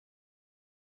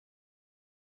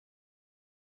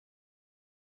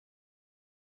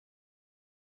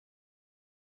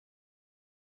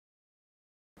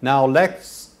Now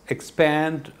let's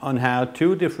expand on how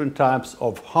two different types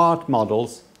of heart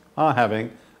models are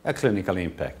having a clinical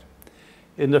impact.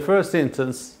 In the first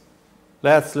instance,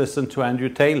 let's listen to Andrew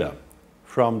Taylor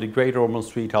from the Great Ormond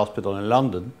Street Hospital in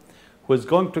London, who is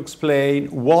going to explain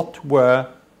what were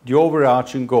the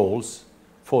overarching goals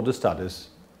for the studies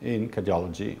in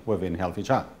cardiology within Healthy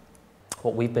Child.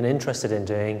 What we've been interested in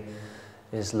doing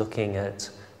is looking at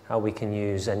how we can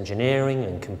use engineering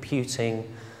and computing,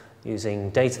 using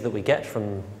data that we get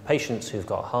from patients who've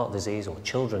got heart disease or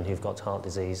children who've got heart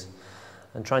disease,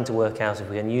 and trying to work out if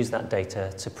we can use that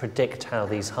data to predict how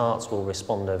these hearts will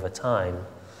respond over time,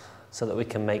 so that we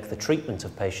can make the treatment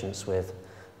of patients with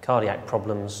cardiac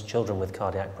problems, children with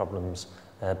cardiac problems,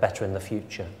 better in the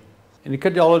future. In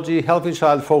cardiology, Healthy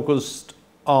Child focused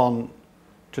on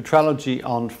tetralogy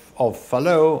of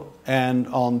Fallot and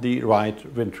on the right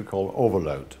ventricle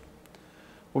overload.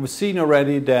 We've seen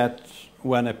already that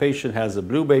when a patient has a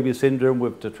blue baby syndrome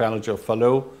with tetralogy of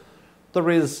Fallot, there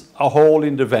is a hole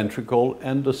in the ventricle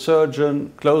and the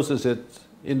surgeon closes it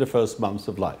in the first months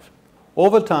of life.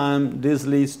 Over time, this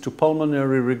leads to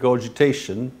pulmonary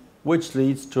regurgitation, which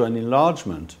leads to an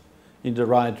enlargement in the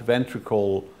right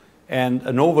ventricle and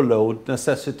an overload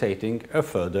necessitating a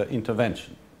further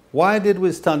intervention. Why did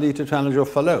we study tetralogy of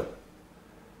Fallot?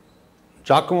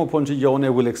 Giacomo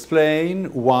Pongiglione will explain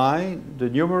why the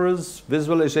numerous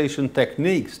visualization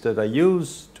techniques that are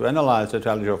used to analyze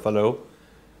tetralogy of Fallot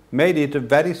made it a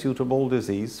very suitable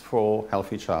disease for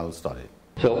Healthy Child study.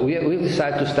 So we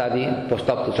decided to study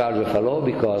post-op tetralogy of Fallot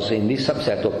because in this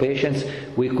subset of patients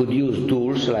we could use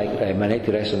tools like magnetic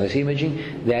resonance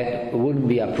imaging that wouldn't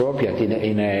be appropriate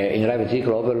in right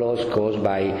ventricular overloads caused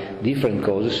by different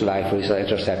causes, like for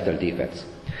instance retroseptal defects.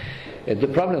 The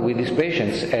problem with these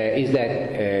patients is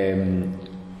that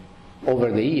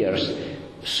over the years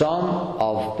some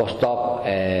of post-op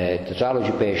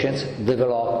tetralogy patients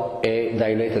develop a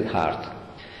dilated heart,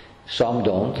 some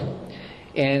don't.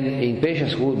 And in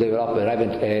patients who develop a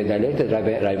dilated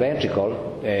right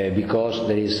ventricle, because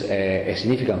there is a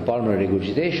significant pulmonary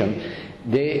regurgitation,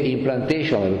 the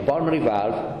implantation of a pulmonary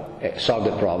valve solves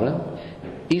the problem.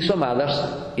 In some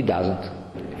others, it doesn't.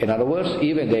 In other words,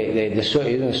 even the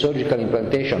surgical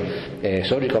implantation,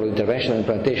 surgical interventional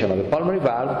implantation of a pulmonary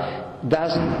valve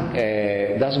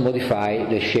doesn't modify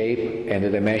the shape and the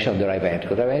dimension of the right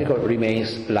ventricle. The right ventricle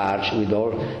remains large with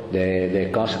all the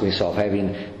consequence of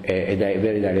having a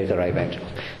very dilated right ventricle.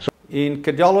 In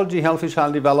cardiology, Healthy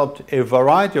Child developed a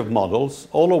variety of models,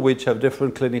 all of which have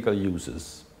different clinical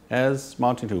uses, as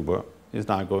Martin Huber is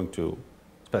now going to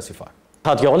specify.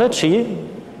 Cardiology,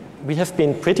 we have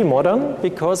been pretty modern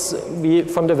because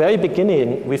from the very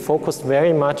beginning, we focused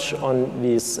very much on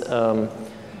these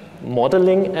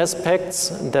modeling aspects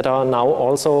that are now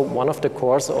also one of the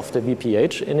cores of the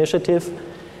VPH initiative.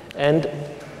 And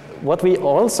what we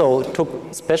also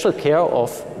took special care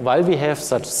of, while we have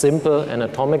such simple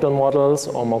anatomical models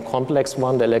or more complex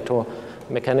ones, the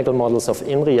electromechanical models of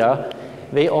INRIA,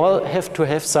 they all have to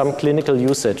have some clinical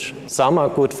usage. Some are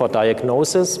good for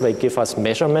diagnosis, they give us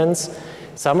measurements.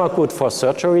 Some are good for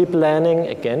surgery planning,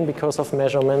 again because of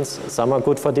measurements. Some are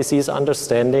good for disease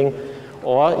understanding,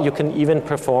 or you can even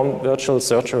perform virtual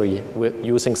surgery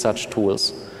using such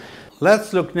tools.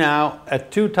 Let's look now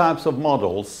at two types of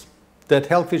models that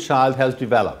Healthy Child has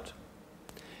developed.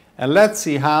 And let's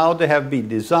see how they have been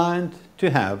designed to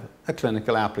have a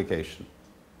clinical application.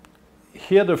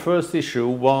 Here the first issue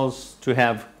was to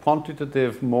have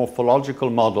quantitative morphological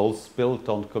models built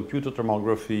on computer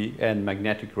tomography and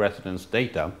magnetic resonance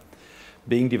data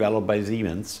being developed by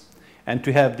Siemens, and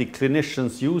to have the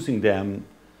clinicians using them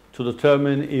to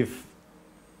determine if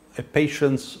a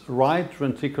patient's right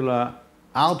ventricular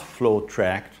outflow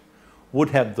tract would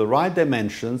have the right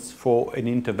dimensions for an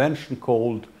intervention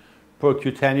called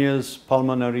percutaneous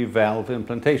pulmonary valve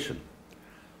implantation.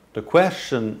 The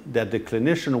question that the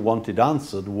clinician wanted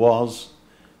answered was,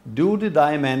 do the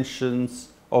dimensions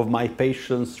of my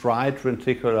patient's right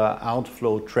ventricular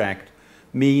outflow tract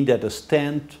mean that a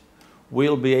stent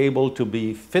will be able to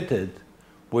be fitted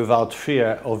without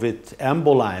fear of it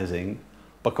embolizing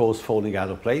because falling out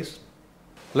of place?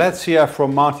 Let's hear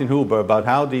from Martin Huber about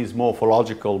how these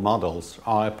morphological models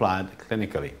are applied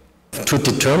clinically. To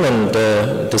determine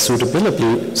the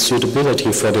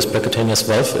suitability for this percutaneous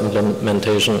valve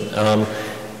implementation,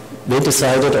 they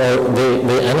decided, or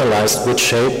they analyzed which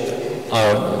shape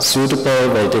are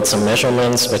suitable. They did some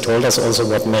measurements. They told us also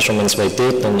what measurements they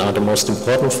did and are the most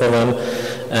important for them.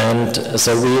 And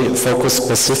so we focused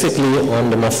specifically on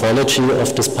the morphology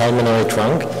of this pulmonary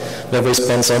trunk, where we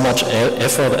spent so much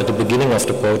effort at the beginning of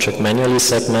the project manually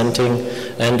segmenting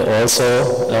and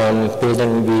also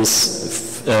building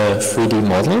these 3D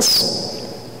models.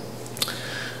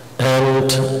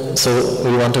 And so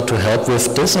we wanted to help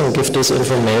with this and give this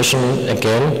information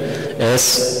again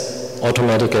as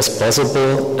automatic as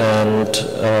possible, and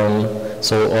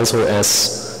so also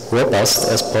as robust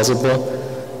as possible,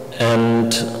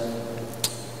 and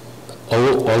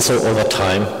also over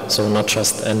time, so not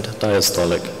just end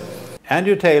diastolic.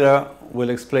 Andrew Taylor will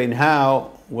explain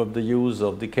how, with the use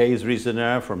of the case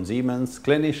reasoner from Siemens,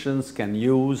 clinicians can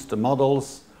use the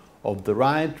models of the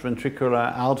right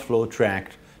ventricular outflow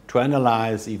tract to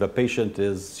analyze if a patient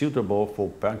is suitable for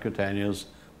percutaneous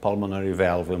pulmonary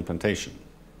valve implantation.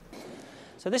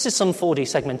 So this is some 4D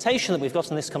segmentation that we've got,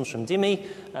 and this comes from Dimi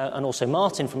and also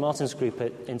Martin from Martin's group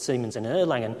in Siemens in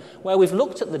Erlangen, where we've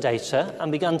looked at the data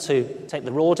and begun to take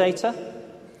the raw data.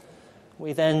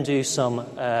 We then do some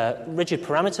rigid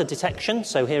parameter detection.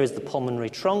 So here is the pulmonary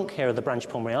trunk, here are the branch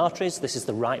pulmonary arteries, this is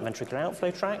the right ventricular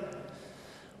outflow tract.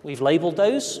 We've labelled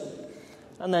those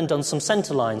and then done some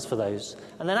centre lines for those.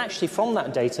 And then actually from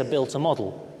that data built a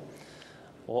model,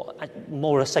 or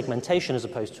more a segmentation as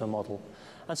opposed to a model.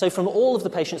 And so from all of the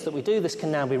patients that we do, this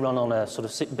can now be run on a sort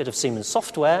of bit of Siemens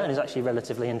software and is actually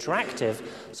relatively interactive,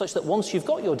 such that once you've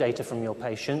got your data from your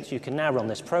patient, you can now run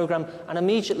this program and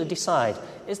immediately decide,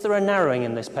 is there a narrowing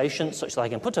in this patient such that I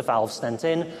can put a valve stent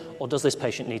in, or does this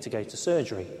patient need to go to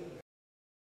surgery?